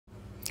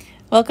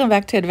Welcome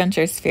back to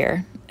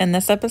AdventureSphere. In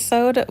this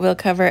episode, we'll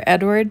cover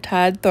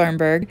Todd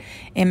Thornburg,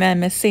 a man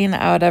missing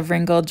out of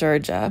Ringgold,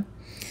 Georgia.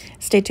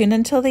 Stay tuned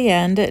until the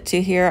end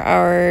to hear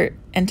our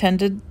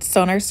intended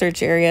sonar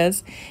search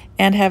areas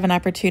and have an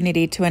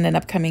opportunity to win an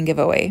upcoming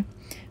giveaway.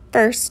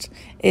 First,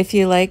 if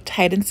you liked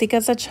hide and seek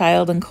as a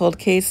child and cold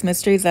case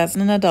mysteries as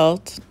an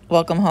adult,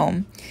 welcome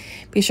home.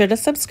 Be sure to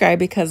subscribe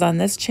because on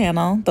this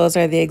channel, those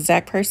are the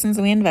exact persons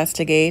we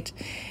investigate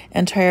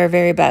and try our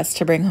very best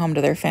to bring home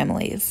to their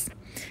families.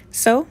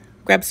 So,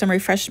 grab some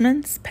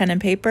refreshments, pen and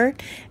paper,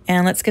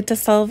 and let's get to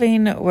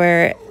solving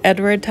where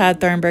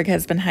Todd Thornburg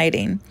has been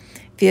hiding.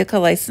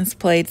 Vehicle license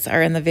plates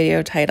are in the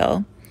video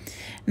title.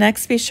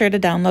 Next, be sure to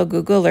download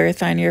Google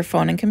Earth on your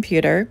phone and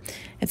computer.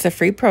 It's a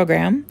free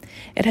program.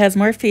 It has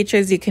more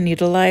features you can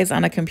utilize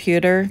on a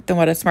computer than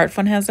what a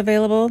smartphone has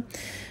available,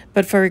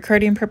 but for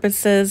recording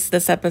purposes,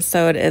 this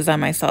episode is on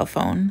my cell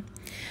phone.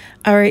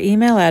 Our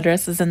email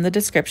address is in the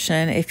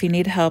description if you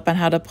need help on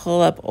how to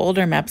pull up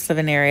older maps of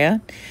an area,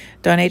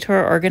 donate to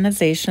our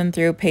organization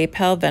through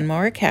PayPal,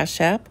 Venmo, or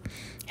CashApp,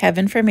 have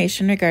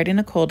information regarding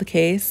a cold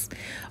case,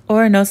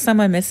 or know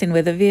someone missing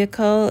with a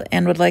vehicle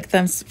and would like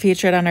them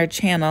featured on our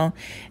channel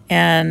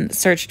and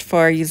searched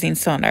for using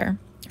sonar,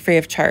 free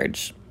of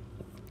charge.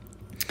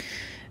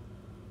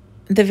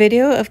 The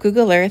video of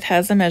Google Earth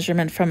has a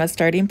measurement from a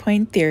starting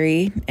point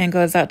theory and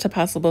goes out to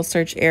possible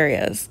search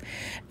areas.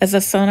 As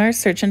a sonar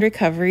search and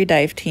recovery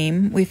dive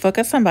team, we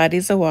focus on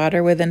bodies of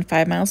water within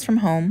 5 miles from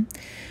home,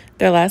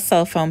 their last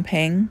cell phone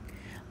ping,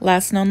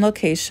 last known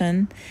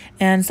location,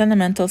 and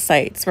sentimental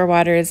sites where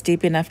water is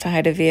deep enough to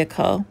hide a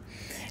vehicle.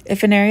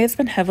 If an area has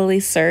been heavily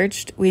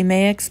searched, we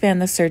may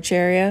expand the search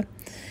area.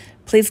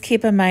 Please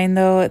keep in mind,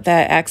 though,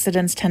 that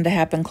accidents tend to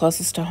happen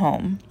closest to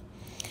home.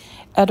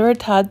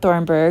 Todd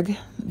Thornburg,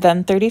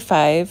 then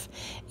 35,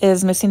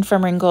 is missing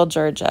from Ringgold,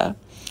 Georgia.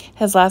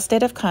 His last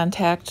date of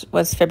contact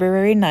was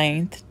February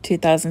 9th,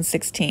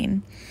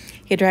 2016.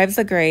 He drives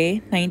a gray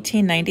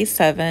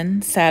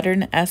 1997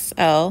 Saturn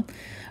SL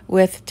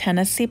with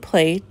Tennessee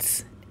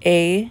plates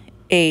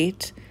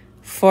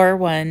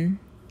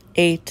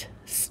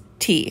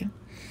A8418T.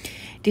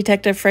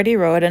 Detective Freddie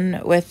Roden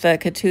with the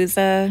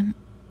Catoosa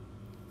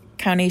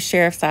County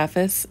Sheriff's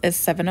Office is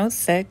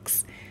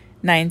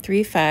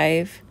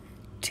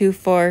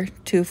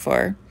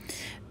 706-935-2424.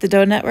 The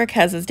Doe Network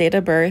has his date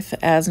of birth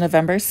as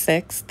November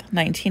 6th,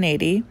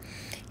 1980.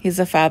 He's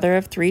a father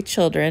of 3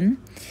 children.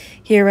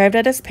 He arrived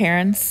at his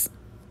parents'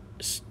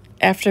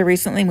 after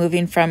recently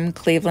moving from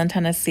Cleveland,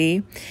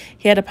 Tennessee.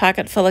 He had a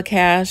pocket full of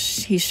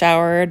cash. He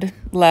showered,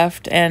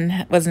 left,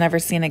 and was never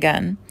seen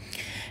again.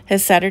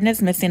 His Saturn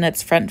is missing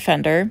its front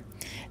fender.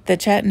 The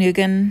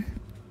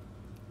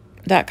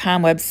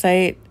Chattanooga.com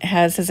website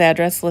has his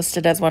address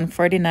listed as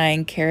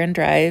 149 Karen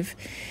Drive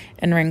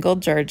in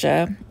Ringgold,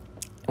 Georgia.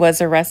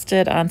 Was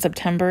arrested on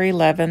September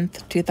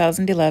 11th,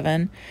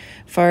 2011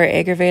 for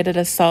aggravated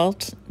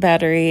assault,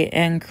 battery,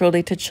 and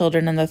cruelty to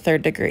children in the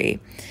 3rd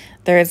degree.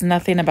 There is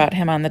nothing about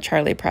him on the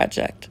Charlie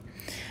Project.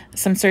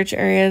 Some search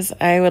areas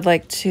I would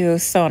like to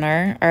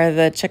sonar are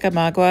the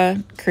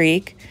Chickamauga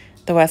Creek,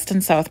 the west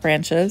and south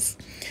branches.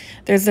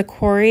 There's a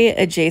quarry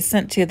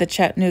adjacent to the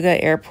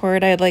Chattanooga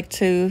Airport I'd like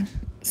to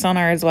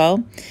sonar as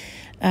well.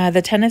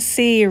 The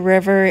Tennessee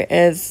River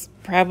is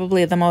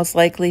probably the most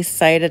likely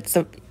site. It's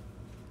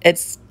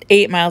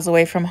 8 miles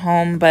away from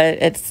home,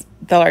 but it's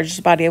the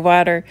largest body of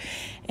water,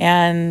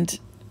 and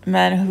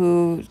men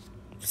who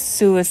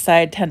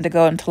suicide tend to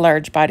go into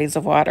large bodies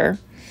of water.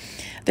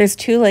 There's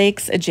 2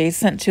 lakes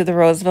adjacent to the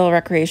Roseville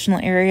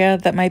recreational area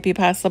that might be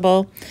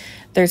possible.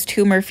 There's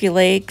 2 Murphy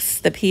Lakes,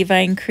 the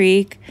Peavine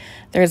Creek.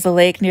 There's a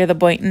lake near the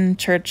Boynton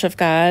Church of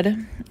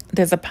God.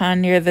 There's a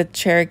pond near the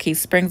Cherokee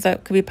Springs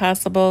that could be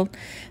possible,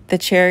 the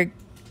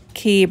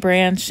Cherokee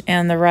branch,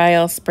 and the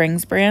Ryle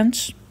Springs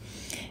branch.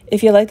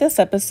 If you like this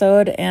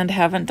episode and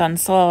haven't done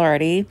so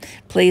already,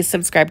 please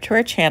subscribe to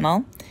our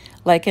channel,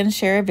 like and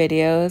share our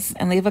videos,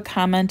 and leave a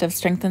comment of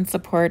strength and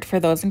support for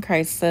those in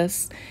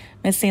crisis,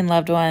 missing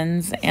loved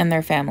ones, and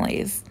their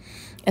families.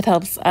 It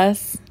helps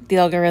us, the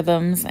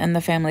algorithms, and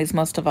the families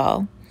most of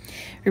all.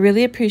 We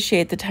really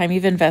appreciate the time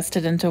you've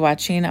invested into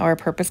watching our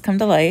purpose come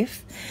to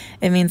life.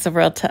 It means the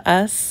world to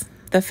us,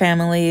 the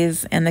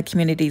families, and the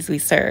communities we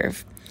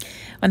serve.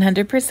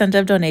 100%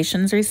 of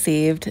donations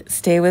received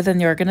stay within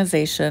the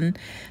organization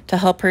to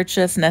help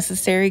purchase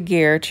necessary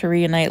gear to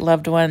reunite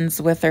loved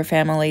ones with their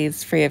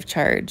families free of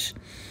charge.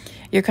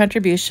 Your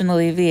contribution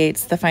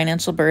alleviates the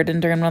financial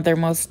burden during one of their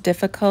most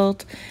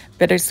difficult,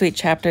 bittersweet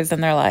chapters in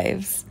their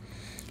lives.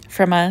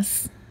 From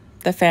us,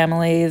 the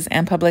families,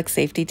 and public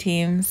safety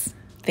teams,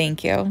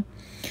 thank you.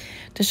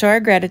 To show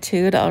our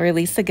gratitude, I'll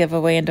release a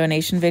giveaway and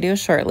donation video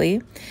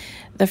shortly.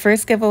 The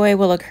first giveaway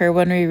will occur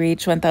when we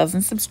reach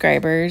 1,000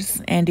 subscribers,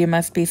 and you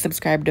must be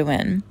subscribed to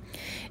win.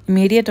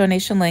 Immediate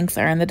donation links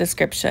are in the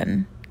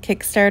description.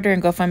 Kickstarter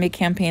and GoFundMe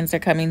campaigns are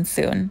coming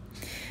soon.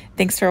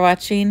 Thanks for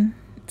watching,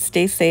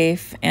 stay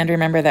safe, and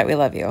remember that we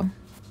love you.